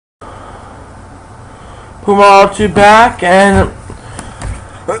Puma R2 back, and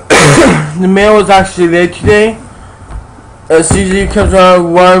the mail was actually late today. It usually comes around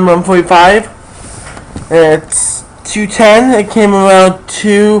 1:45. It's 2:10. It came around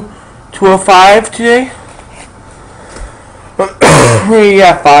 2:05 today.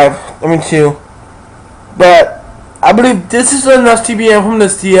 Yeah, 5. I mean 2. But I believe this is enough tcbm from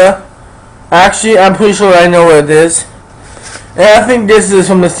this year. Actually, I'm pretty sure I know what it is. And I think this is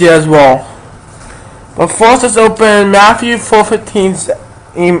from this year as well. But first, let's open maffau415's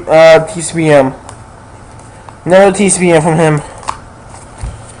tcbm. Another tcbm from him.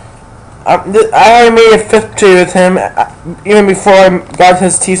 I made a 5th trade with him even before I got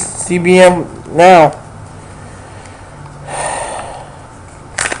his tcbm now.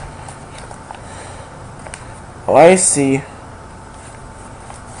 Oh, I see.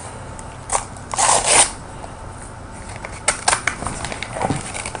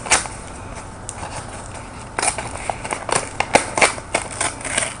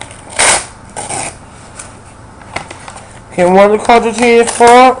 Okay, what the cards are traded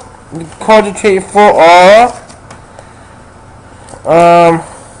for? The cards are traded for are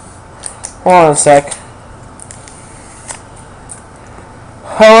hold on a sec.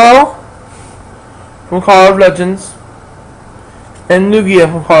 Hello from Call of Legends and Lugia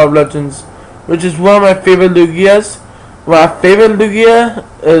from Call of Legends, which is one of my favorite Lugias. My favorite Lugia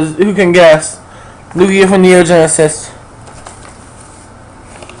is, who can guess? Lugia from Neo Genesis.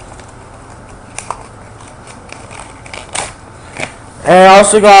 And I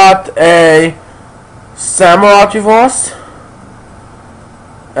also got a Samurai Force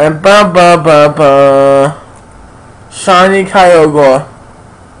and Shiny Kyogre.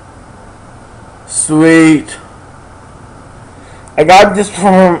 Sweet. I got this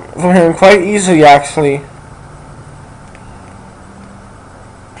from him quite easily, actually.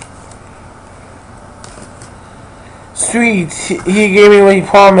 Sweet. He gave me what he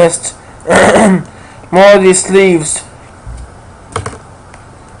promised. More of these sleeves.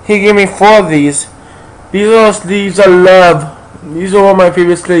 He gave me 4 of these. These are sleeves I love. These are all my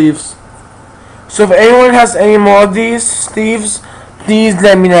favorite sleeves. So if anyone has any more of these sleeves, please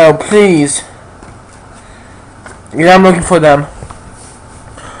let me know, please. Yeah, I'm looking for them.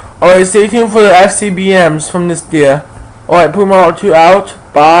 Alright, stay tuned for the tcbms from this year. Alright, Puma R2 out.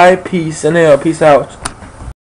 Bye, peace, and peace out.